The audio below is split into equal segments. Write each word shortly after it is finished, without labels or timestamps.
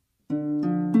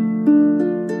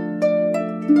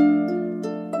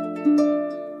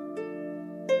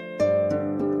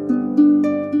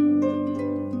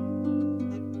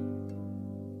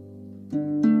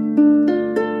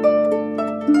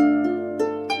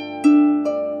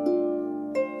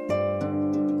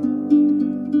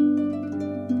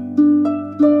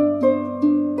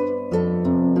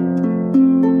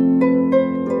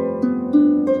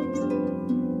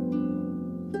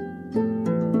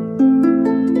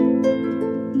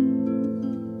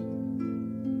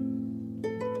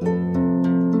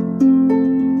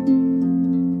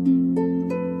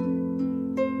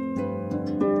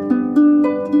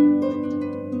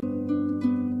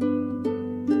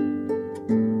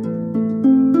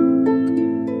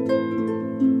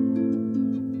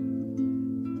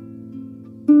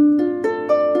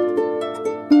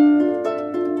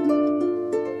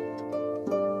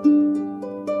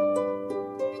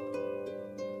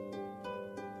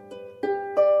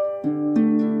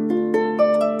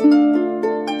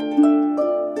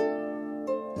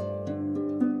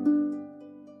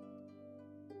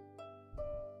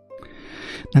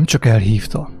Nem csak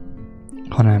elhívta,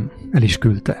 hanem el is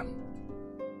küldte.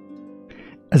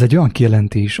 Ez egy olyan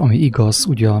kijelentés, ami igaz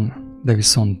ugyan, de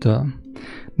viszont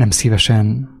nem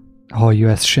szívesen hallja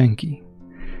ezt senki,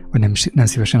 vagy nem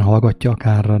szívesen hallgatja,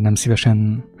 akár nem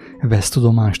szívesen vesz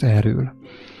tudomást erről.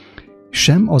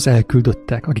 Sem az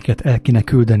elküldöttek, akiket el kéne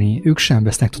küldeni, ők sem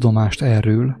vesznek tudomást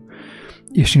erről,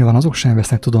 és nyilván azok sem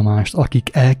vesznek tudomást,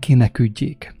 akik el kéne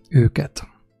küldjék őket.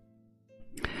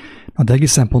 Na de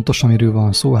egészen pontosan miről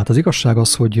van szó? Hát az igazság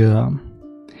az, hogy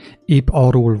épp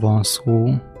arról van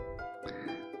szó,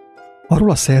 arról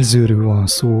a szerzőről van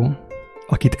szó,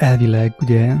 akit elvileg,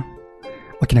 ugye,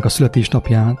 akinek a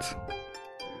születésnapját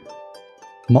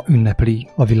ma ünnepli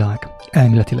a világ.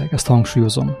 Elméletileg, ezt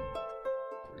hangsúlyozom.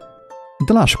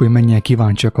 De lássuk, hogy mennyien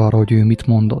kíváncsiak arra, hogy ő mit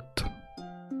mondott,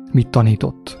 mit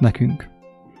tanított nekünk.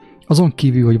 Azon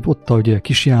kívül, hogy ott a ugye,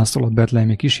 kis Jászol, a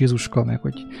betlehemi kis Jézuska, meg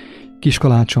hogy kis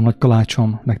kalácsom, nagy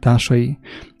kalácsom, meg társai,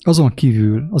 azon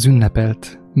kívül az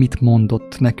ünnepelt mit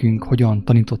mondott nekünk, hogyan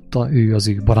tanította ő az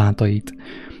ő barátait.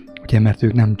 Ugye, mert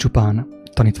ők nem csupán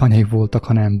tanítványai voltak,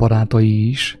 hanem barátai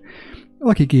is,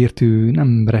 akikért ő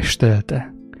nem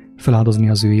restelte feláldozni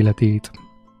az ő életét.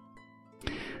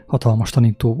 Hatalmas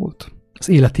tanító volt. Az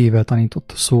életével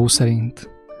tanított, szó szerint.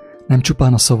 Nem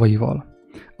csupán a szavaival.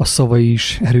 A szavai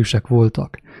is erősek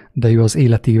voltak, de ő az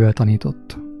életével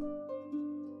tanított.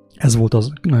 Ez volt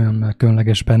az nagyon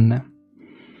különleges benne.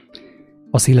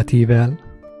 Az életével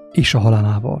és a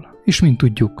halálával, és mint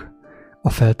tudjuk, a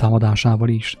feltámadásával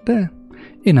is, de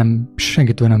én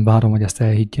senkitől nem várom, hogy ezt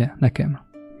elhiggye nekem.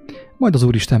 Majd az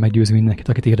Úristen meggyőz mindenkit,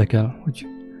 akit érdekel, hogy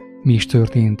mi is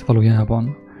történt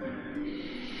valójában.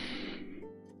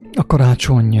 A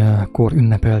karácsonykor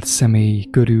ünnepelt személy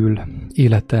körül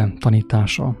élete,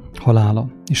 tanítása,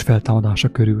 halála és feltámadása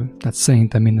körül. Tehát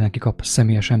szerintem mindenki kap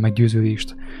személyesen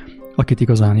meggyőződést, akit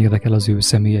igazán érdekel az ő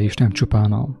személye, és nem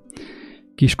csupán a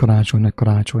kis karácsony, nagy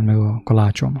karácsony, meg a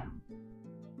kalácsom.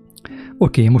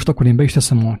 Oké, most akkor én be is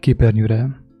teszem a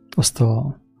képernyőre azt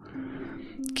a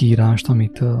kiírást,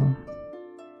 amit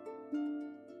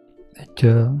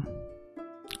egy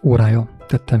órája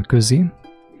tettem közzé,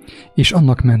 és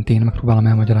annak mentén megpróbálom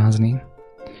elmagyarázni,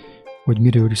 hogy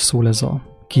miről is szól ez a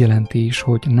kijelentés,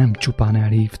 hogy nem csupán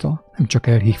elhívta, nem csak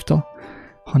elhívta,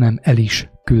 hanem el is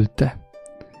küldte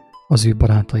az ő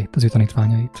barátait, az ő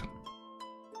tanítványait.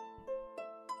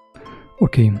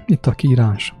 Oké, itt a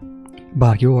kiírás.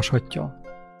 Bárki olvashatja.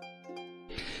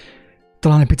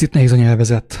 Talán egy picit nehéz a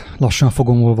nyelvezet, lassan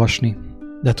fogom olvasni,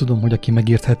 de tudom, hogy aki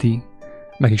megértheti,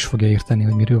 meg is fogja érteni,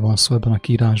 hogy miről van szó ebben a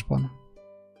kiírásban.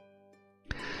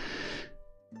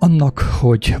 Annak,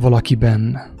 hogy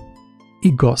valakiben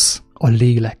igaz a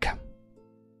lélek,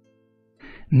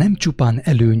 nem csupán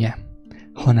előnye,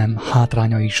 hanem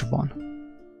hátránya is van.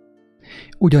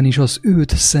 Ugyanis az őt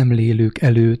szemlélők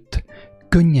előtt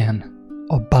könnyen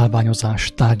a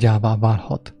bálványozás tárgyává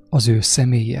válhat az ő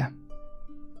személye.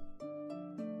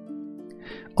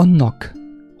 Annak,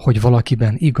 hogy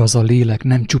valakiben igaz a lélek,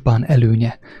 nem csupán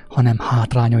előnye, hanem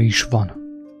hátránya is van.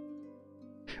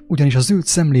 Ugyanis az őt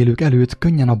szemlélők előtt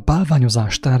könnyen a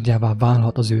bálványozás tárgyává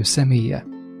válhat az ő személye.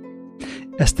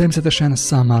 Ez természetesen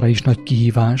számára is nagy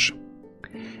kihívás,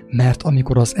 mert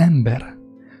amikor az ember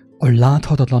a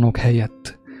láthatatlanok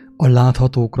helyett a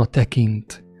láthatókra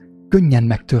tekint, könnyen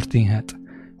megtörténhet,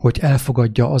 hogy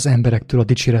elfogadja az emberektől a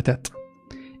dicséretet,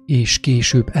 és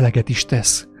később eleget is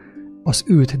tesz az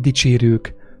őt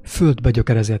dicsérők földbe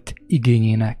gyökerezett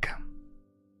igényének.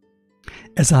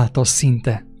 Ezáltal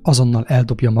szinte azonnal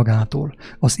eldobja magától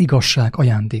az igazság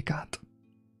ajándékát,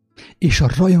 és a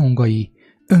rajongai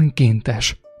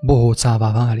önkéntes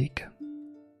bohócává válik.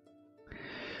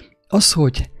 Az,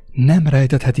 hogy nem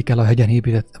rejtethetik el a hegyen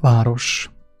épített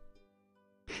város,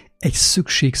 egy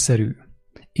szükségszerű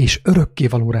és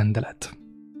örökkévaló rendelet,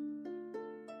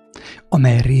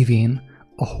 amely révén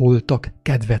a holtak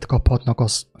kedvet kaphatnak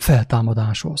az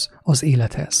feltámadáshoz, az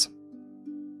élethez.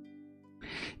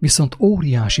 Viszont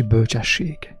óriási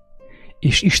bölcsesség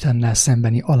és Istennel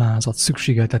szembeni alázat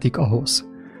szükségeltetik ahhoz,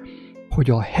 hogy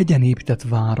a hegyen épített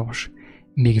város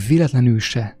még véletlenül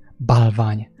se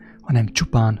bálvány, hanem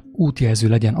csupán útjelző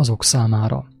legyen azok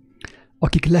számára,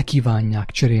 akik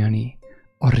lekívánják cserélni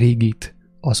a régit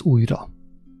az újra.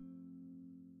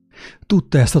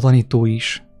 Tudta ezt a tanító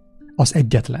is, az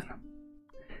egyetlen.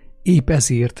 Épp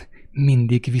ezért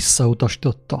mindig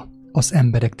visszautasította az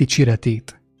emberek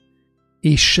dicséretét,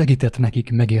 és segített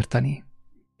nekik megérteni,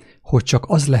 hogy csak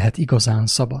az lehet igazán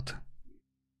szabad,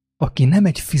 aki nem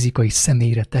egy fizikai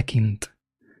személyre tekint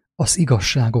az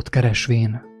igazságot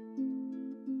keresvén,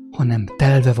 hanem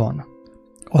telve van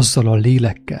azzal a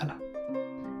lélekkel,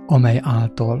 amely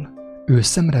által ő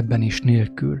szemrebbenés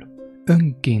nélkül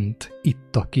önként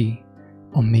itta ki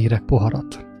a méreg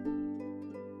poharat.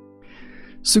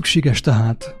 Szükséges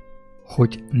tehát,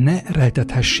 hogy ne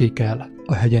rejtethessék el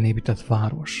a hegyen épített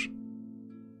város,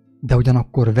 de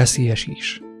ugyanakkor veszélyes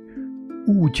is,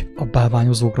 úgy a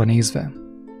bálványozókra nézve,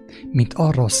 mint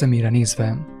arra a személyre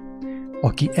nézve,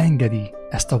 aki engedi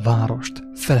ezt a várost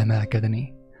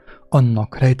felemelkedni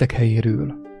annak rejtek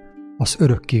helyéről, az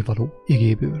örökkévaló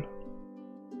igéből.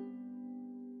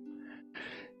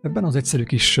 Ebben az egyszerű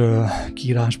kis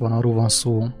kiírásban arról van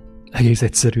szó, egész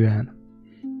egyszerűen,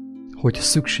 hogy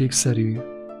szükségszerű,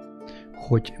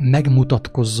 hogy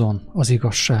megmutatkozzon az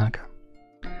igazság.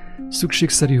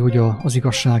 Szükségszerű, hogy az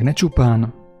igazság ne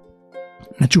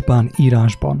csupán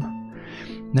írásban,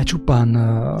 ne csupán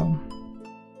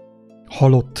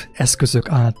halott eszközök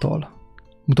által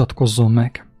mutatkozzon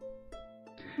meg,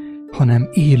 hanem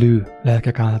élő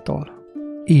lelkek által,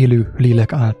 élő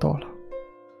lélek által.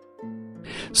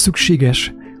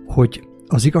 Szükséges, hogy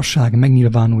az igazság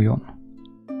megnyilvánuljon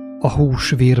a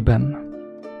hús-vérben,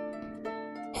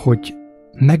 hogy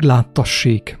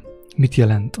megláttassék, mit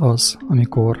jelent az,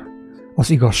 amikor az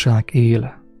igazság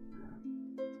él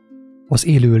az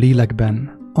élő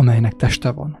lélekben, amelynek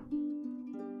teste van.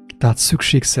 Tehát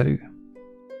szükségszerű,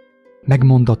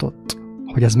 megmondatott,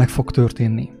 hogy ez meg fog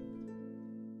történni.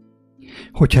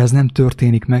 Hogyha ez nem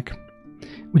történik meg,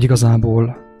 úgy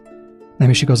igazából nem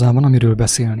is igazán van, amiről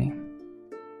beszélni.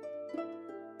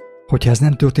 Hogyha ez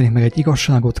nem történik meg egy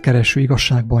igazságot kereső,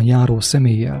 igazságban járó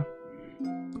személlyel,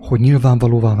 hogy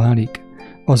nyilvánvalóvá válik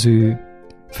az ő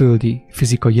földi,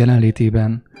 fizikai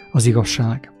jelenlétében az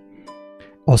igazság,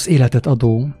 az életet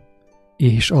adó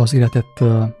és az életet,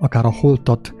 akár a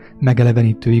holtat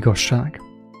megelevenítő igazság.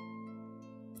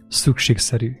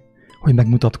 Szükségszerű, hogy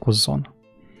megmutatkozzon,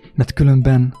 mert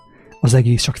különben az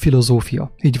egész csak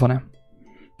filozófia, így van-e?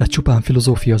 De csupán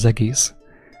filozófia az egész,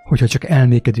 hogyha csak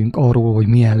elmékedünk arról, hogy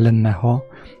milyen lenne,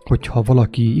 hogyha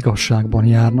valaki igazságban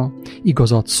járna,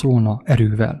 igazat szólna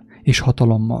erővel és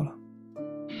hatalommal.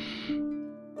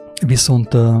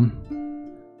 Viszont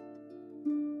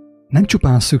nem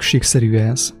csupán szükségszerű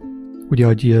ez, ugye,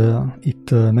 hogy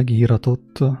itt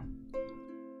megíratott,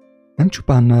 nem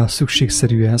csupán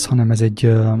szükségszerű ez, hanem ez egy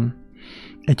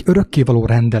örökkévaló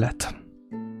rendelet.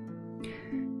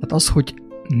 Tehát az, hogy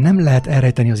nem lehet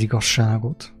elrejteni az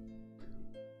igazságot,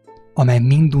 amely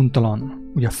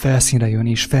minduntalan ugye a felszínre jön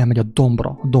és felmegy a dombra,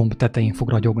 a domb tetején fog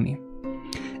ragyogni.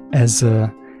 Ez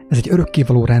egy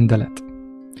örökkévaló rendelet,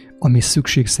 ami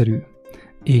szükségszerű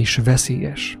és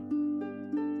veszélyes.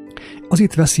 Az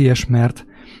itt veszélyes, mert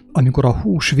amikor a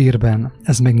hús-vérben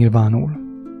ez megnyilvánul,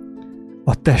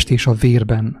 a test és a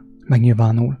vérben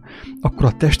megnyilvánul, akkor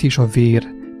a test és a vér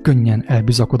könnyen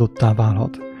elbizakodottá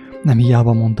válhat. Nem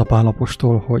hiába mondta Pál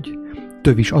apostol, hogy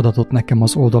tövis adatot nekem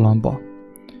az oldalamba,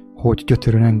 hogy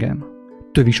gyötörön engem.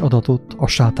 Tövis adatot a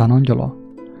sátán angyala,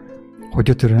 hogy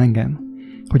gyötörön engem,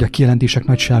 hogy a kijelentések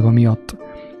nagysága miatt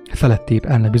felettébb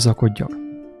el ne bizakodjak.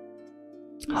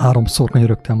 3-szor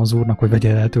könyörögtem az Úrnak, hogy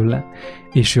vegye el tőle,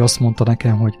 és ő azt mondta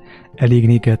nekem, hogy elég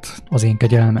néked az én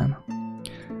kegyelmem.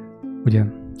 Ugye,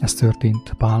 ez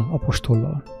történt Pál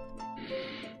apostollal.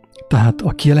 Tehát a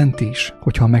kijelentés,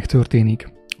 hogyha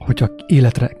megtörténik, hogyha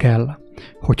életre kell,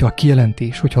 hogyha a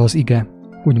kijelentés, hogyha az ige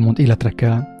úgymond életre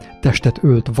kell, testet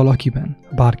ölt valakiben,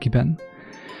 bárkiben,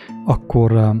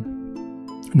 akkor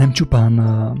nem csupán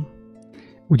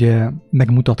ugye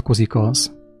megmutatkozik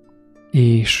az,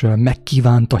 és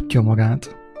megkívántatja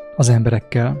magát az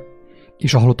emberekkel,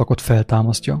 és a halottakat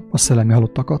feltámasztja, a szellemi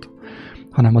halottakat,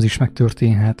 hanem az is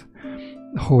megtörténhet,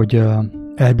 hogy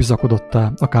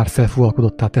elbizakodottá, akár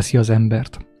felfúvalkodottá teszi az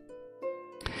embert.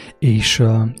 És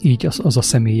így az a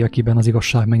személy, akiben az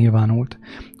igazság megnyilvánult,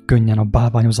 könnyen a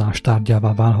bálványozás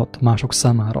tárgyává válhat mások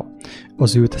számára,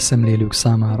 az őt szemlélők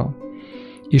számára.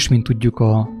 És mint tudjuk,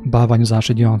 a bálványozás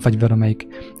egy olyan fegyver, amelyik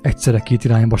egyszerre két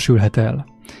irányba sülhet el,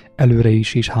 előre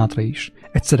is és hátra is.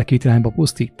 Egyszerre két irányba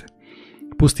pusztít.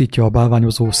 Pusztítja a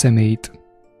bálványozó személyt,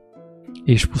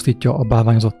 és pusztítja a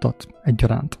bálványozottat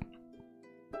egyaránt.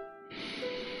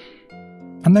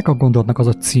 Ennek a gondolatnak az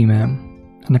a címe,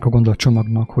 ennek a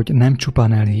gondolatcsomagnak, hogy nem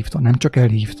csupán elhívta, nem csak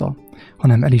elhívta,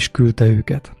 hanem el is küldte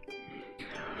őket.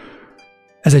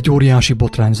 Ez egy óriási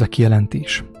botrány, ez a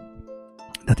kijelentés.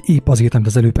 Tehát épp azért, amit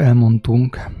az előbb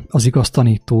elmondtunk, az igaz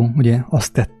tanító ugye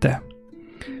azt tette,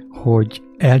 hogy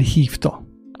elhívta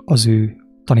az ő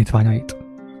tanítványait,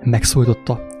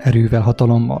 megszólította erővel,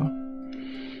 hatalommal,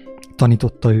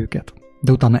 tanította őket,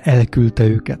 de utána elküldte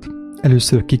őket,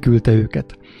 először kiküldte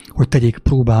őket, hogy tegyék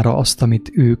próbára azt,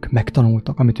 amit ők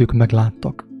megtanultak, amit ők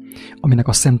megláttak, aminek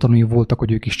a szemtanúi voltak,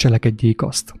 hogy ők is cselekedjék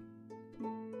azt.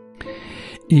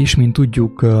 És mint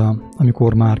tudjuk,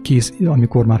 amikor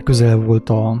már közel volt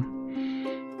a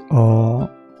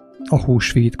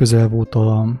húsvét, közel volt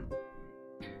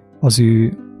az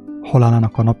ő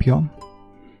halálának a napja,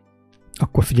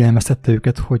 akkor figyelmeztette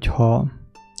őket, hogy ha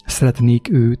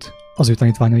szeretnék őt, az ő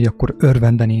tanítványai, akkor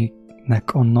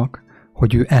örvendenének annak,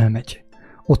 hogy ő elmegy,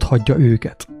 ott hagyja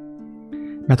őket.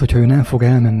 Mert hogyha ő nem fog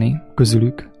elmenni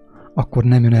közülük, akkor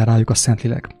nem jön el rájuk a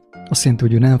Szentlélek. Azt jelenti,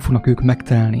 hogy ő nem fognak ők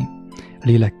megtelni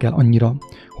lélekkel annyira,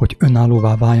 hogy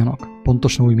önállóvá váljanak,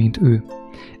 pontosan úgy, mint ő,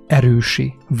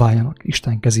 erőssé váljanak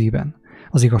Isten kezében,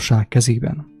 az igazság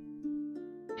kezében.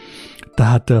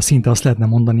 Tehát szinte azt lehetne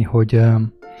mondani,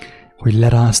 hogy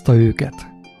lerázta őket,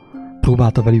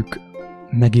 próbálta velük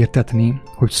megértetni,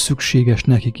 hogy szükséges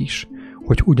nekik is,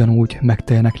 hogy ugyanúgy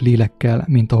megteljenek lélekkel,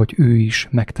 mint ahogy ő is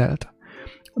megtelt.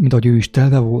 Mint ahogy ő is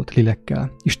telve volt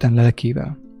lélekkel, Isten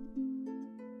lelkével.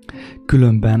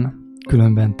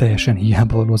 Különben teljesen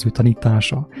hiába való az ő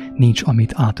tanítása, nincs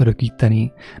amit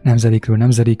átörökíteni nemzedékről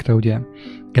nemzedékre, ugye,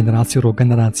 generációról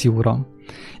generációra,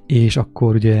 és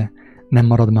akkor ugye nem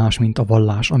marad más, mint a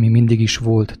vallás, ami mindig is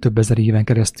volt, több ezer éven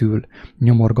keresztül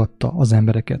nyomorgatta az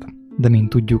embereket, de mint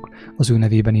tudjuk, az ő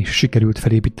nevében is sikerült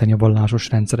felépíteni a vallásos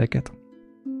rendszereket.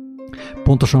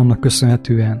 Pontosan annak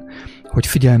köszönhetően, hogy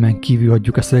figyelmen kívül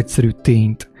hagyjuk ezt az egyszerű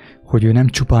tényt, hogy ő nem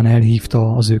csupán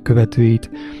elhívta az ő követőit,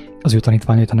 az ő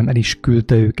tanítványait, hanem el is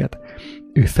küldte őket.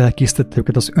 Ő felkészítette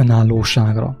őket az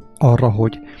önállóságra, arra,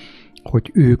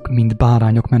 hogy ők, mint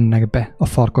bárányok mennek be a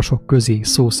farkasok közé,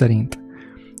 szó szerint,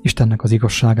 Istennek az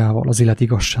igazságával, az élet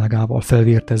igazságával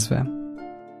felvértezve.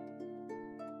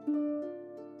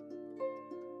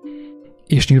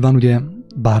 És nyilván ugye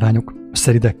bárányok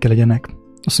szeridekkel legyenek.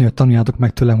 Azt mondja, tanuljátok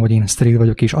meg tőlem, hogy én szerid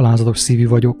vagyok és alázatos szívű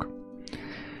vagyok.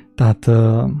 Tehát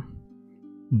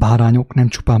bárányok, nem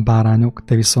csupán bárányok,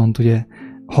 de viszont ugye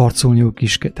harcolniuk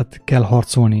is, tehát kell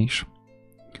harcolni is.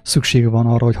 Szüksége van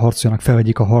arra, hogy harcoljanak,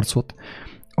 felvegyék a harcot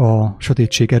a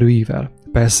sötétség erőivel.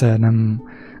 Persze nem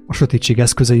a sötétség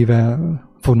eszközeivel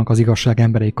fognak az igazság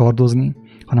emberei kardozni,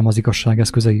 hanem az igazság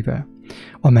eszközeivel.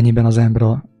 Amennyiben az ember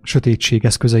a sötétség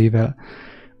eszközeivel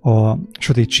a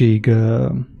sötétség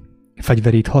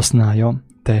fegyverét használja,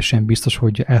 teljesen biztos,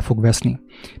 hogy el fog veszni.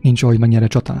 Nincs ahogy megnyerje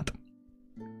csatát.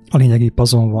 A lényeg épp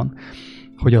azon van,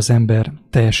 hogy az ember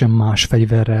teljesen más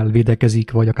fegyverrel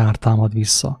védekezik, vagy akár támad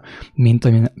vissza,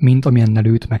 mint amilyennel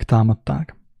őt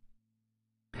megtámadták.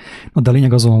 Na de a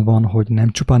lényeg azon van, hogy nem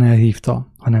csupán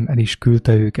elhívta, hanem el is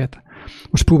küldte őket.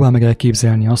 Most próbál meg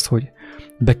elképzelni azt, hogy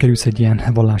bekerülsz egy ilyen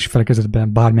vallási felekezetbe,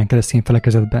 bármilyen keresztény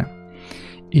felekezetbe,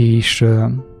 és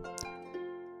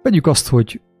vegyük azt,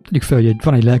 hogy tegyük fel, hogy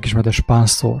van egy lelkiismeretes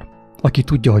pásztor, aki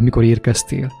tudja, hogy mikor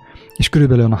érkeztél, és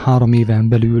körülbelül a 3 éven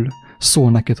belül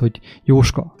szól neked, hogy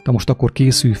Jóska, te most akkor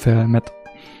készülj fel, mert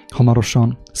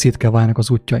hamarosan szét kell válnak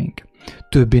az útjaink.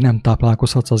 Többé nem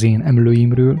táplálkozhatsz az én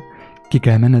emlőimről, ki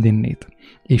kell menned innét,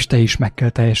 és te is meg kell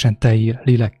teljesen teljél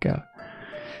lélekkel.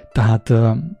 Tehát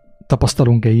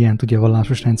tapasztalunk-e ilyent ugye a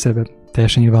vallásos rendszerben?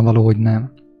 Teljesen nyilvánvaló, hogy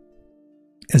nem.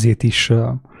 Ezért is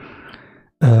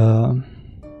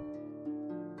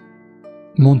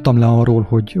mondtam le arról,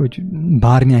 hogy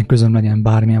bármilyen közöm legyen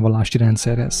bármilyen vallási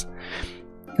rendszerhez.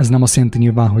 Ez nem azt jelenti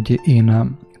nyilván, hogy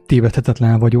én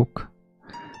tévedhetetlen vagyok,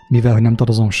 mivel hogy nem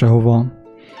tartozom sehova,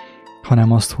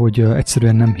 hanem azt, hogy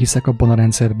egyszerűen nem hiszek abban a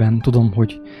rendszerben. Tudom,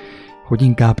 hogy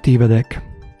inkább tévedek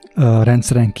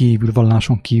rendszeren kívül,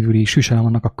 valláson kívül is, viselem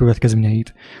annak a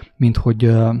következményeit, mint hogy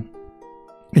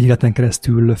egy életen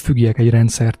keresztül függjek egy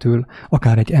rendszertől,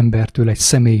 akár egy embertől, egy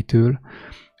személytől,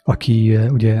 aki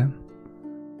ugye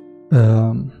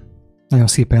nagyon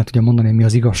szépen el tudja mondani, mi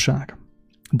az igazság,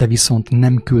 de viszont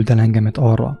nem küld el engemet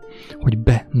arra, hogy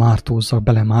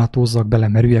belemártózzak,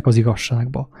 belemerüljek az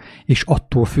igazságba, és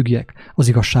attól függjek, az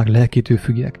igazság lelkétől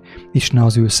függjek, és ne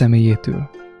az ő személyétől.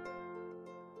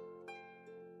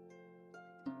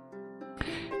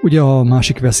 Ugye a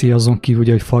másik veszély azon kívül,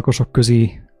 ugye, hogy farkasok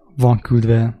közé van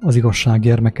küldve az igazság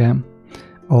gyermeke,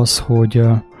 az, hogy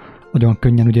nagyon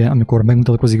könnyen, ugye, amikor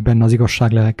megmutatkozik benne az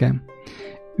igazság lelke,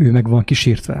 ő meg van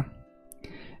kísértve.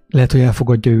 Lehet, hogy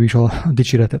elfogadja ő is a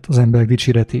dicséretet, az emberek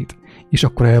dicséretét, és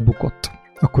akkor elbukott.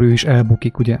 Akkor ő is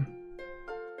elbukik, ugye?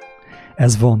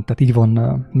 Ez van, tehát így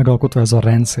van megalkotva ez a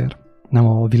rendszer, nem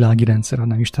a világi rendszer,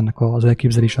 hanem Istennek az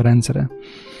elképzelése rendszere,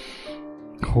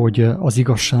 hogy az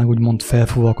igazság úgymond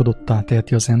felfúvalkodottá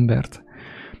teheti az embert.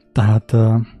 Tehát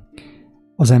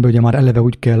az ember ugye már eleve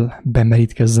úgy kell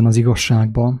bemerítkezzen az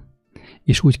igazságba,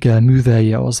 és úgy kell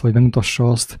művelje az, vagy megmutassa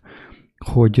azt,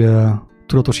 hogy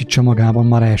tudatosítsa magában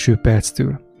már első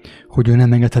perctől, hogy ő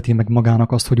nem engedheti meg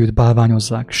magának azt, hogy őt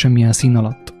bálványozzák semmilyen szín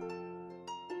alatt.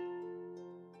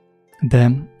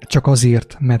 de csak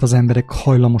azért, mert az emberek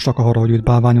hajlamosak arra, hogy őt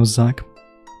bálványozzák,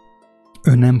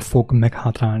 ő nem fog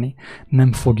meghátrálni,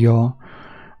 nem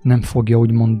fogja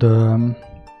úgymond,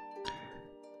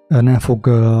 nem fog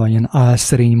ilyen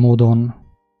álszerény módon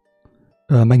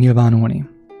megnyilvánulni,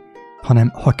 hanem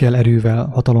ha kell erővel,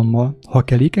 hatalommal, ha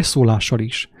kell ékes szólással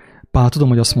is. Pál tudom,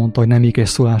 hogy azt mondta, hogy nem ékes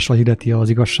szólással hirdeti az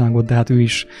igazságot, de hát ő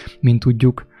is, mint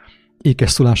tudjuk, ékes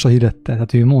szólással hirdette.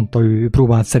 Tehát ő mondta, ő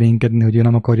próbált szerénykedni, hogy ő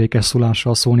nem akarja ékes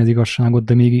szólással szólni az igazságot,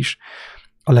 de mégis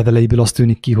a leveleiből azt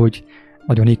tűnik ki, hogy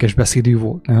nagyon ékes beszédű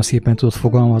volt, nagyon szépen tudott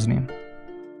fogalmazni.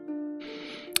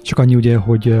 Csak annyi ugye,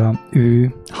 hogy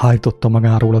ő hajtotta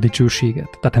magáról a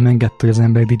dicsőséget, tehát nem engedte, hogy az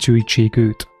emberek dicsőítsék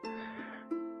őt.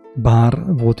 Bár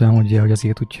volt olyan, ugye, hogy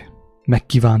azért úgy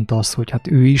megkívánta azt, hogy hát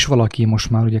ő is valaki most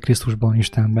már ugye Krisztusban,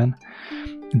 Istenben,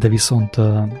 de viszont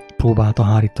próbálta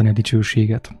hárítani a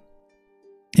dicsőséget.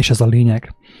 És ez a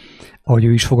lényeg, ahogy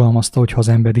ő is fogalmazta, hogy ha az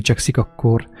ember dicsekszik,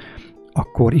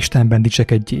 akkor Istenben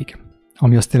dicsekedjék.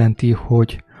 Ami azt jelenti,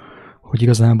 hogy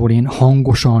igazából én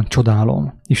hangosan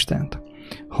csodálom Istent.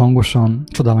 Hangosan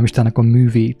csodálom Istennek a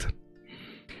művét,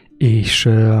 és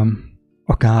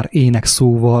akár ének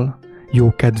szóval,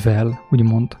 jó kedvel,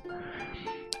 úgymond,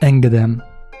 engedem,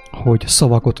 hogy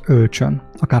szavakat öltsön,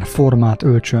 akár formát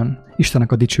öltsön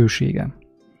Istennek a dicsősége.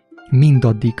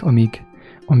 Mindaddig,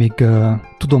 amíg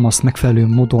tudom azt megfelelő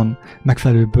módon,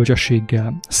 megfelelő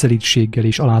bölcsességgel, szelídséggel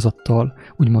és alázattal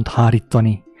úgymond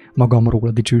hárítani magamról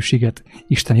a dicsőséget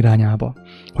Isten irányába,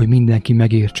 hogy mindenki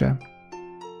megértse,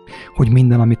 hogy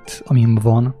minden, amin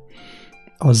van,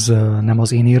 az nem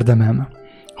az én érdemem,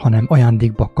 hanem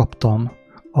ajándékba kaptam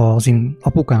az én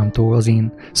apukámtól, az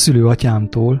én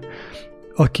szülőatyámtól,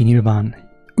 aki nyilván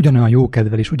ugyanolyan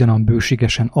jókedvel és ugyanolyan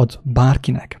bőségesen ad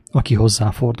bárkinek, aki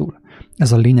hozzáfordul.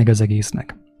 Ez a lényeg az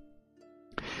egésznek.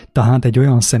 Tehát egy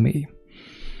olyan személy,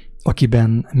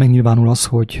 akiben megnyilvánul az,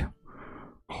 hogy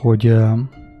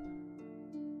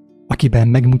akiben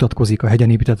megmutatkozik a hegyen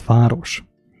épített város,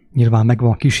 nyilván meg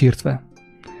van kísértve,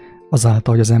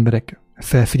 azáltal, hogy az emberek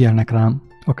felfigyelnek rám,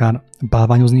 akár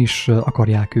bálványozni is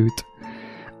akarják őt,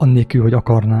 annélkül, hogy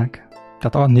akarnák,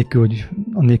 tehát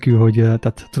annélkül, hogy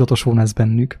tehát tudatos volna ez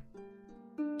bennük.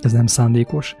 Ez nem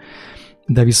szándékos.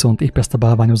 De viszont épp ezt a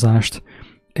bálványozást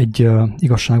egy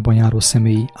igazságban járó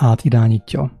személy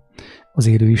átirányítja az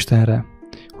élő Istenre,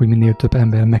 hogy minél több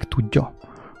ember megtudja,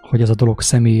 hogy ez a dolog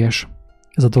személyes,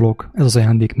 ez az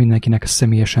ajándék mindenkinek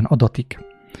személyesen adatik,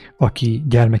 aki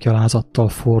gyermeki alázattal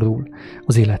fordul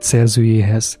az élet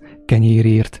szerzőjéhez,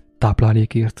 kenyérért,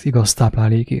 táplálékért, igaz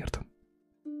táplálékért.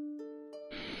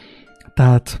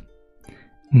 Tehát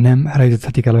nem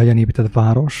rejtethetik el a hegyen épített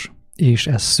város, és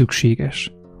ez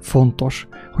szükséges. Fontos,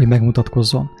 hogy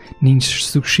megmutatkozzon. Nincs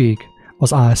szükség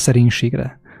az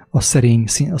álszerénységre, a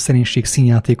szerénység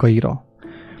színjátékaira,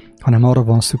 hanem arra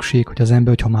van szükség, hogy az ember,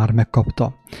 hogyha már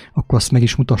megkapta, akkor azt meg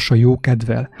is mutassa jó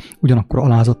kedvel, ugyanakkor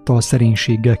alázattal,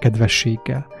 szerénységgel,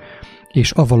 kedvességgel.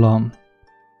 És avval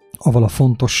a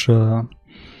fontos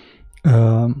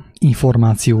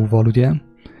információval, ugye,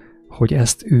 hogy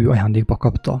ezt ő ajándékba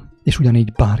kapta, és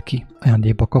ugyanígy bárki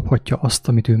ajándékba kaphatja azt,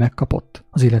 amit ő megkapott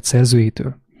az élet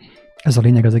szerzőjétől. Ez a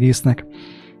lényeg az egésznek,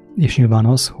 és nyilván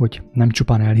az, hogy nem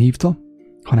csupán elhívta,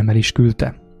 hanem el is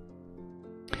küldte.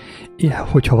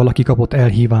 Hogyha valaki kapott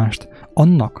elhívást,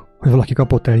 annak, hogy valaki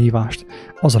kapott elhívást,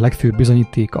 az a legfőbb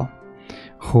bizonyítéka,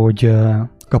 hogy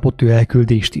kapott ő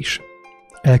elküldést is,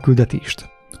 elküldetést,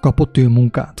 kapott ő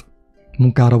munkát,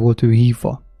 munkára volt ő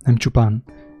hívva, nem csupán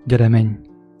gyere, menj.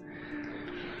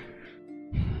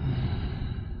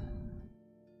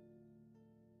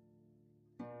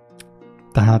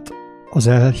 Tehát az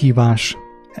elhívás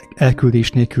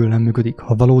elküldés nélkül nem működik.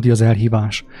 Ha valódi az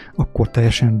elhívás, akkor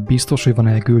teljesen biztos, hogy van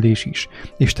elküldés is,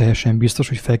 és teljesen biztos,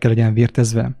 hogy fel kell legyen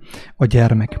vértezve a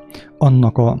gyermek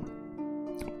annak a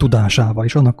tudásával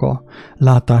és annak a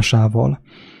látásával,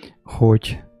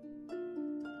 hogy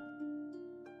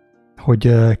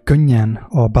könnyen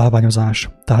a bálványozás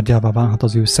tárgyává válhat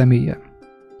az ő személye,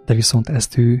 de viszont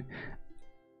ezt ő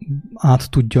át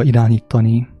tudja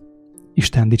irányítani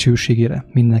Isten dicsőségére,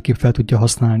 mindenképp fel tudja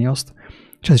használni azt,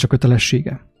 és ez is a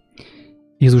kötelessége.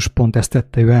 Jézus pont ezt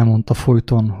tette, ő elmondta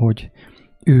folyton, hogy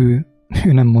ő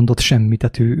nem mondott semmit,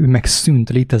 tehát ő megszűnt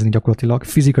létezni gyakorlatilag,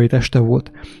 fizikai teste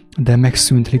volt, de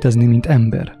megszűnt létezni, mint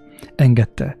ember.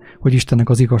 Engedte, hogy Istennek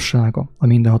az igazsága, a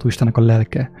mindenható Istennek a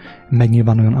lelke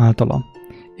megnyilvánuljon általa,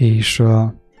 és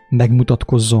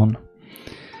megmutatkozzon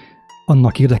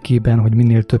annak érdekében, hogy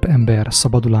minél több ember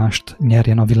szabadulást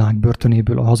nyerjen a világ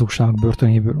börtönéből, a hazugság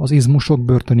börtönéből, az izmusok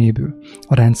börtönéből,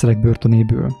 a rendszerek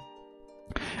börtönéből,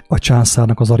 a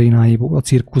császárnak az arénáiból, a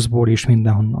cirkuszból és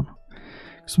mindenhonnan.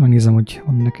 Ezt megnézem, hogy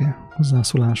vannak-e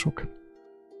hozzászólások.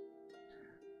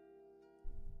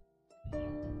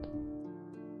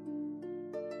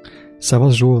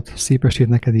 Szevasz Zsolt, szép estét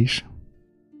neked is!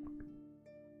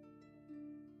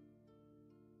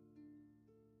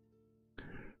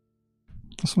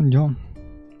 Azt mondja,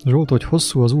 Zsolt, hogy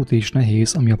hosszú az út és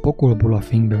nehéz, ami a pokolból a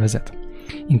fénybe vezet.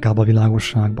 Inkább a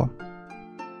világosságba.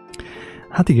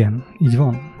 Hát igen, így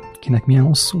van. Kinek milyen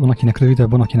hosszú, van akinek rövidebb,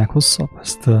 van akinek hosszabb.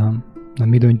 Ezt nem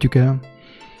mi döntjük el.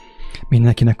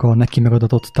 Mindenkinek a neki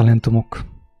megadatott talentumok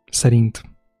szerint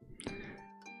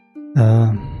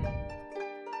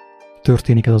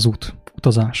történik ez az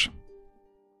utazás.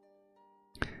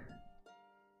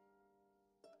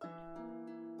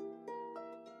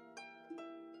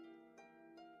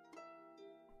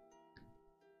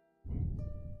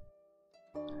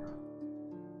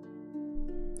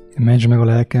 Mentsd meg a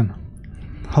lelkem,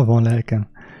 ha van lelkem.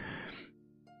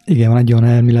 Igen, van egy olyan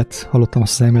elmélet, hallottam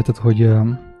azt az elméletet,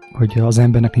 hogy az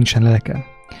embernek nincsen lelke.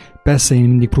 Persze én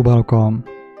mindig próbálok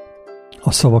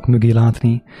a szavak mögé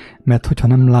látni, mert hogyha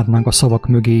nem látnánk a szavak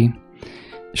mögé,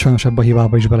 sajnos ebbe a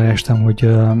hibába is beleestem,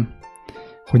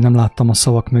 hogy nem láttam a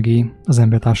szavak mögé, az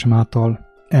embertársam által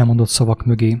elmondott szavak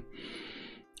mögé,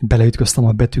 beleütköztem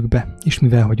a betűkbe, és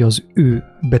mivel, hogy az ő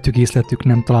betűkészletük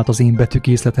nem talált az én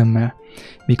betűkészletemmel,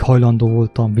 még hajlandó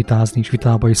voltam vitázni és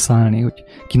vitába is szállni, hogy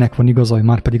kinek van igaza, hogy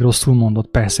már pedig rosszul mondott,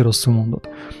 persze rosszul mondott.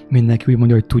 Mindenki úgy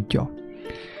mondja, hogy tudja.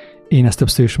 Én ezt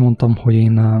többször is mondtam, hogy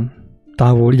én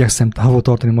igyekszem távol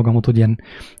tartani magamat, hogy ilyen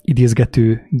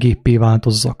idézgető géppé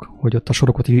változzak, hogy ott a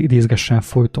sorokat idézgessen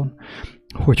folyton.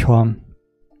 Hogyha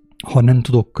nem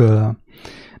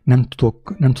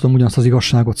tudom ugyanazt az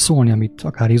igazságot szólni, amit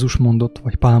akár Jézus mondott,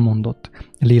 vagy Pál mondott,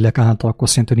 lélek által, akkor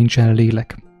szerintem nincsen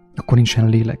lélek. Akkor nincsen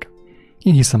lélek.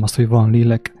 Én hiszem azt, hogy van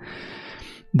lélek,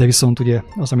 de viszont ugye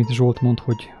az, amit Zsolt mond,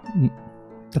 hogy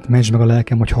tehát mentsd meg a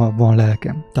lelkem, hogyha van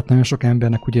lelkem. Tehát nagyon sok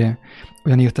embernek ugye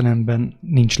olyan értelemben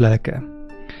nincs lelke,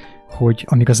 hogy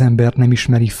amíg az ember nem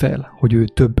ismeri fel, hogy ő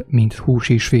több, mint hús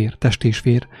és vér, test és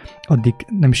vér, addig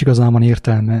nem is igazán van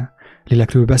értelme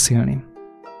lélekről beszélni.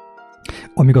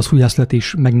 Amíg az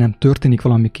újjászületés meg nem történik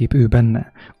valamiképp ő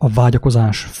benne, a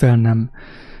vágyakozás fel nem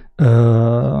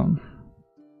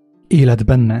élet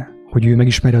benne, hogy ő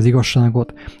megismeri az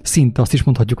igazságot, szinte azt is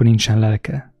mondhatjuk, hogy nincsen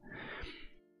lelke.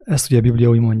 Ezt ugye a Biblia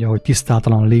úgy mondja, hogy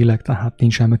tisztátalan lélek, tehát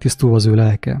nincsen megtisztulva az ő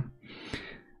lelke.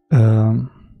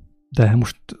 De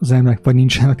most az emberek vagy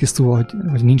nincsen megtisztulva,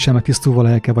 vagy nincsen megtisztulva a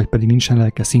lelke, vagy pedig nincsen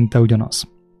lelke, szinte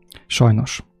ugyanaz.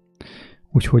 Sajnos.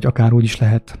 Úgyhogy akár úgy is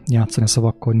lehet játszani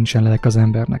szavakkal, nincsen lelke az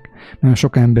embernek. Nagyon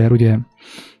sok ember ugye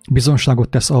bizonságot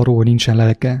tesz arról, hogy nincsen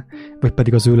lelke, vagy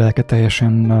pedig az ő lelke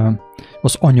teljesen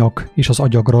az anyag és az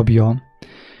agyag rabja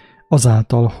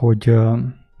azáltal,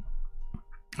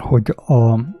 hogy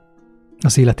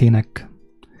az életének,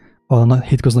 a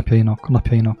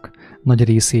napjainak nagy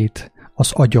részét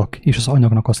az agyag és az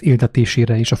anyagnak az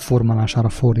éltetésére és a formálására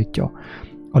fordítja,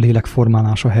 a lélek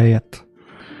formálása helyett.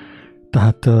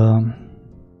 Tehát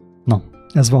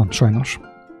ez van, sajnos.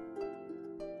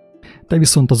 De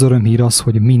viszont az örömhír az,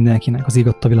 hogy mindenkinek, az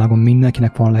ég világon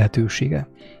mindenkinek van lehetősége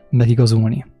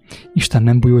megigazulni. Isten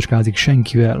nem bujócskázik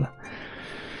senkivel.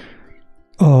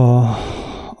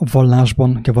 A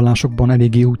vallásokban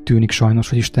eléggé úgy tűnik sajnos,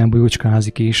 hogy Isten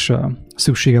bujócskázik, és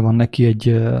szüksége van neki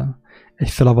egy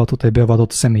felavatott, egy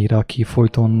beavatott személyre, aki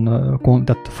folyton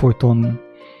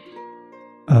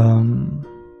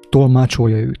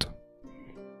tolmácsolja őt.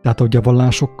 Tehát, hogy a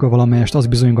vallások valamelyest azt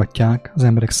bizonygatják az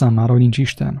emberek számára, hogy nincs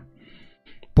Isten.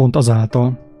 Pont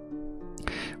azáltal,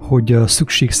 hogy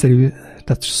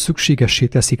szükségessé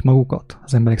teszik magukat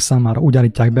az emberek számára. Úgy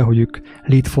állítják be, hogy ők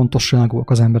létfontosságúak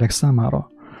az emberek számára.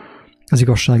 Az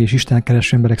igazság és Isten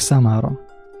kereső emberek számára.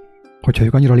 Hogyha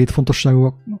ők annyira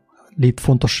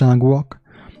létfontosságúak,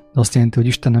 az azt jelenti, hogy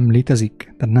Isten nem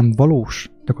létezik, tehát nem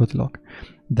valós gyakorlatilag.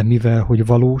 De mivel, hogy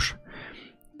valós,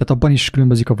 tehát abban is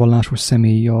különbözik a vallásos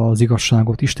személy az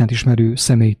igazságot Istent ismerő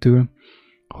személytől,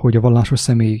 hogy a vallásos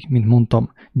személy, mint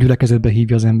mondtam, gyülekezetbe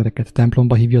hívja az embereket,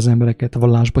 templomba hívja az embereket,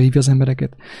 vallásba hívja az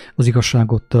embereket, az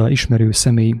igazságot ismerő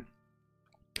személy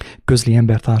közli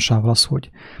embertársával az,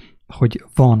 hogy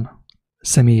van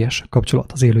személyes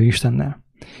kapcsolat az élő Istennel,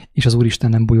 és az Úristen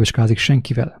nem bujócskázik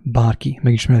senkivel, bárki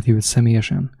megismerheti őt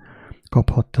személyesen,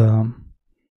 kaphat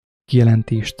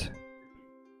kijelentést,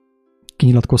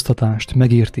 kinyilatkoztatást,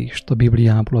 megértést a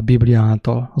Bibliából, a Biblia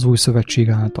által, az Új Szövetség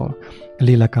által,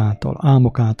 lélek által,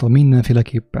 álmok által,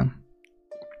 mindenféleképpen.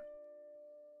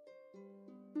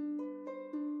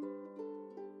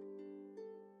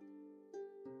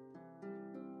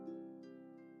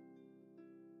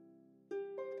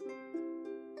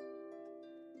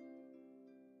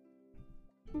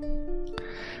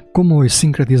 Komoly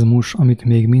szinkretizmus, amit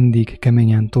még mindig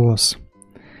keményen tolsz.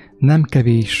 Nem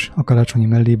kevés a karácsonyi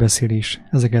mellébeszélés.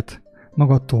 Ezeket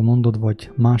magadtól mondod,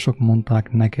 vagy mások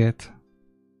mondták neked.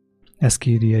 Ez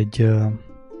kéri egy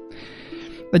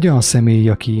olyan személy,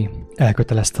 aki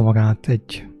elkötelezte magát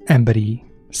egy emberi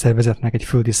szervezetnek, egy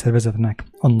földi szervezetnek,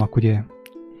 annak ugye.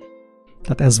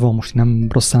 Tehát ez van, most nem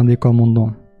rossz szándékkal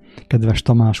mondom, kedves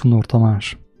Tamás, Hunor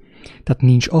Tamás. Tehát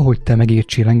nincs ahogy te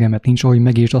megértsél engemet, nincs ahogy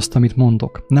megértsd azt, amit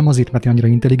mondok. Nem azért, mert én annyira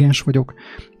intelligens vagyok,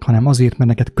 hanem azért, mert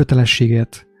neked kötelességed,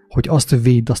 hogy azt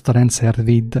védd, azt a rendszert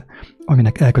védd,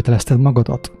 aminek elkötelezted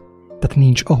magadat. Tehát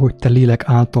nincs ahogy te lélek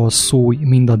által szólj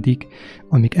mindaddig,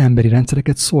 amíg emberi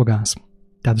rendszereket szolgálsz.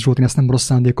 Tehát Zsolt, én ezt nem rossz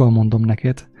szándékkal mondom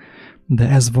neked, de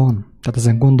ez van. Tehát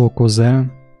ezen gondolkozz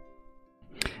el,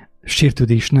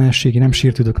 sértődés ne essék, én nem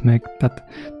sértődök meg, tehát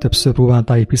többször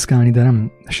próbáltál piszkálni, de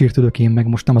nem sértődök én meg,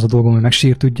 most nem az a dolgom, hogy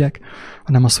megsértődjek,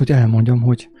 hanem az, hogy elmondjam,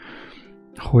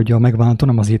 hogy a megváltó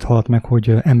nem azért halt meg,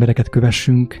 hogy embereket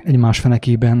kövessünk, egymás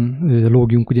fenekében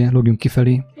lógjunk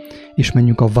kifelé, és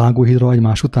menjünk a vágóhídra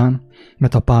egymás után,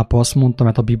 mert a pápa azt mondta,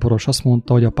 mert a bíboros azt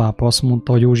mondta, hogy a pápa azt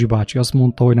mondta, hogy Józsi bácsi azt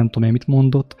mondta, hogy nem tudom én mit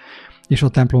mondott, és a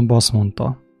templomban azt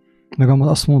mondta. Meg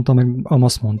azt mondta, meg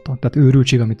azt mondta. Tehát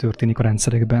őrültség, ami történik a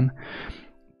rendszerekben.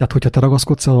 Tehát, hogyha te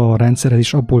ragaszkodsz a rendszerhez,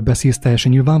 és abból beszélsz,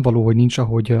 teljesen nyilvánvaló, hogy nincs,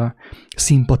 ahogy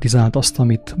szimpatizált azt,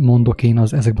 amit mondok én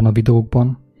ezekben a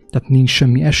videókban. Tehát nincs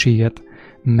semmi esélyed,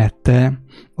 mert te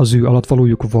az ő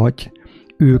alattvalójuk vagy,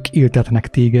 ők éltetnek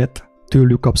téged,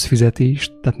 tőlük kapsz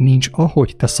fizetést, tehát nincs,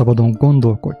 ahogy te szabadon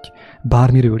gondolkodj,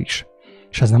 bármiről is.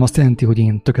 És ez nem azt jelenti, hogy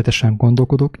én tökéletesen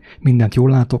gondolkodok, mindent jól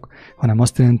látok, hanem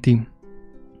azt jelenti,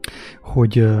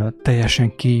 hogy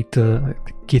teljesen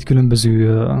két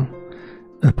különböző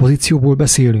pozícióból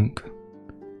beszélünk.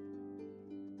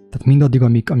 Tehát mindaddig,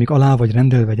 amíg alá vagy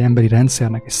rendelve egy emberi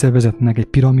rendszernek, egy szervezetnek, egy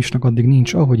piramisnak, addig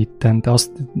nincs, ahogy itten te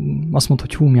azt mondod,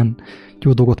 hogy hú, milyen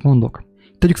jó dolgot mondok.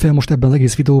 Tegyük fel, most ebben az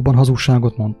egész videóban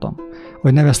hazugságot mondtam.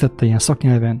 Vagy neveztette ilyen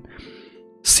szaknyelven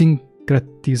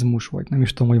szinkretizmus, vagy nem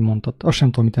is tudom, hogy mondtad. Azt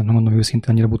sem tudom, mit nem mondom őszintén,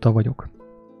 annyira buta vagyok.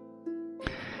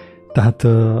 Tehát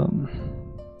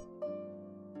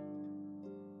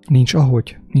nincs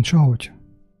ahogy.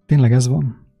 Tényleg ez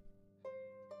van.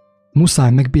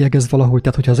 Muszáj megbélyegez valahogy,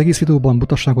 tehát hogyha az egész videóban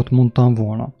butaságot mondtam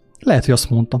volna, lehet, hogy azt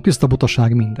mondtam, tiszta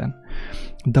butaság minden.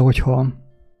 De hogyha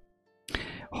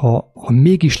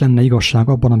mégis lenne igazság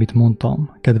abban, amit mondtam,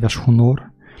 kedves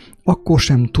Hunor, akkor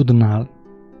sem tudnál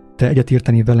te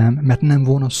egyetérteni velem, mert nem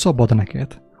volna szabad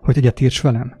neked, hogy egyetérts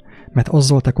velem. Mert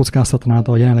azzal te kockáztatnád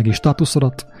a jelenlegi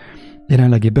státuszodat,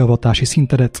 jelenlegi beavatási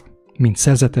szintedet, mint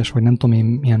szerzetes, vagy nem tudom én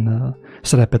milyen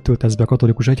szerepet töltesz be a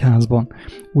katolikus egyházban.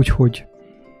 Úgyhogy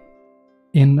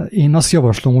én azt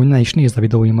javaslom, hogy ne is nézd a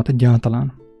videóimat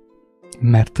egyáltalán.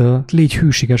 Mert légy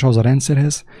hűséges az a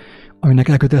rendszerhez, aminek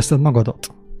elkötelezted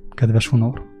magadat, kedves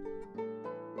Hunor.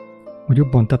 Hogy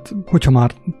jobban, tehát hogyha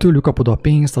már tőlük kapod a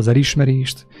pénzt, az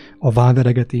elismerést, a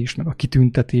váveregetést, meg a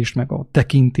kitüntetést, meg a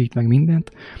tekintét, meg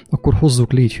mindent, akkor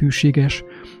hozzuk, légy hűséges,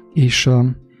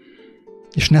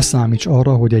 és ne számíts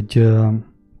arra, hogy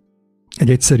egy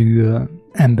egyszerű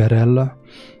emberrel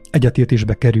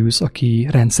egyetértésbe kerülsz, aki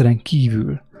rendszeren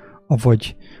kívül,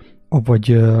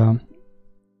 avagy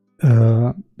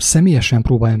személyesen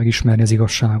próbálja megismerni az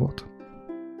igazságot.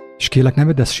 És kérlek, ne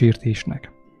vedd ezt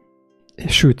sértésnek.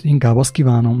 Sőt, inkább azt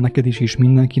kívánom neked is és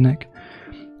mindenkinek,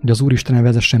 hogy az Úristen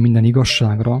vezessen minden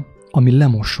igazságra, ami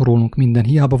lemos sorolunk minden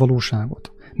hiába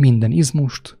valóságot, minden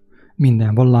izmust,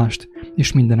 minden vallást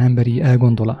és minden emberi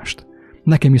elgondolást.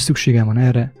 Nekem is szükségem van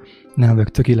erre, nem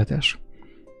vagyok tökéletes.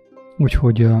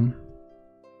 Úgyhogy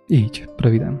így,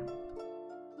 röviden.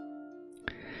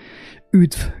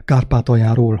 Üdv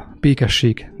Kárpátaljáról,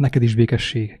 békesség, neked is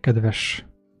békesség, kedves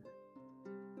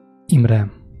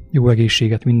Imre, jó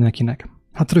egészséget mindenkinek.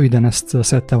 Hát röviden ezt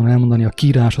szerettem volna elmondani, a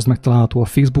kiírás az megtalálható a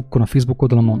Facebookon, a Facebook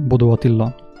oldalamon, Bodó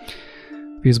Attila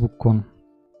Facebookon.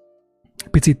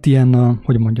 Picit ilyen,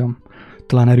 hogy mondjam,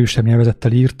 talán erősebb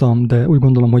nyelvezettel írtam, de úgy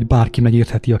gondolom, hogy bárki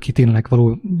megértheti, aki tényleg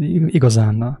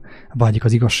igazán vágyik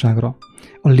az igazságra.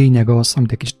 A lényeg az,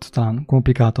 amit egy kicsit talán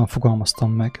komplikáltan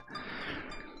fogalmaztam meg,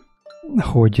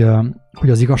 hogy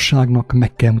az igazságnak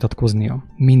meg kell mutatkoznia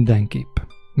mindenképp,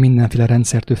 mindenféle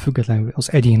rendszertől függetlenül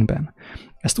az egyénben.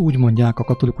 Ezt úgy mondják a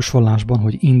katolikus vallásban,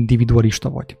 hogy individualista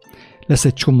vagy. Lesz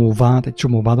egy csomó vád, egy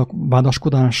csomó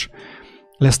vádaskodás,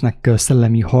 lesznek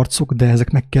szellemi harcok, de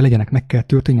ezek meg kell legyenek, meg kell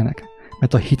történjenek,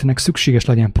 mert a hitnek szükséges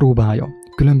legyen próbája.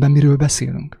 Különben miről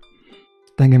beszélünk?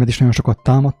 Engemet is nagyon sokat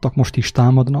támadtak, most is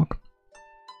támadnak,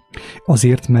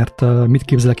 azért, mert mit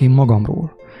képzelek én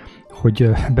magamról? Hogy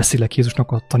beszélek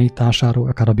Jézusnak a tanításáról,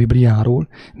 akár a Bibliáról,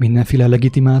 mindenféle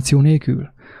legitimáció nélkül?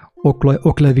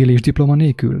 oklevél és diploma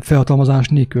nélkül, felhatalmazás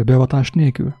nélkül, beavatás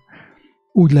nélkül.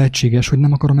 Úgy lehetséges, hogy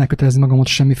nem akarom elkötelezni magamat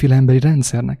semmiféle emberi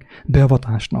rendszernek,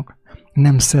 beavatásnak.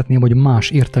 Nem szeretném, hogy más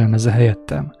értelmezze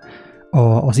helyettem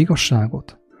az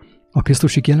igazságot, a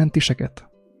krisztusi jelentéseket.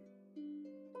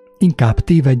 Inkább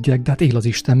tévedjek, de hát él az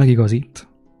Isten, megigazít.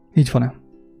 Így van-e?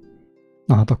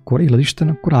 Na hát akkor él az Isten,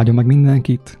 akkor áldjon meg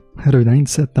mindenkit. Röviden így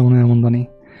szerettem volna elmondani.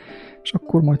 És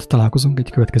akkor majd találkozunk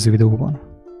egy következő videóban.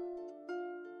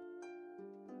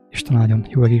 Isten áldjon,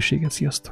 jó egészséget, sziasztok!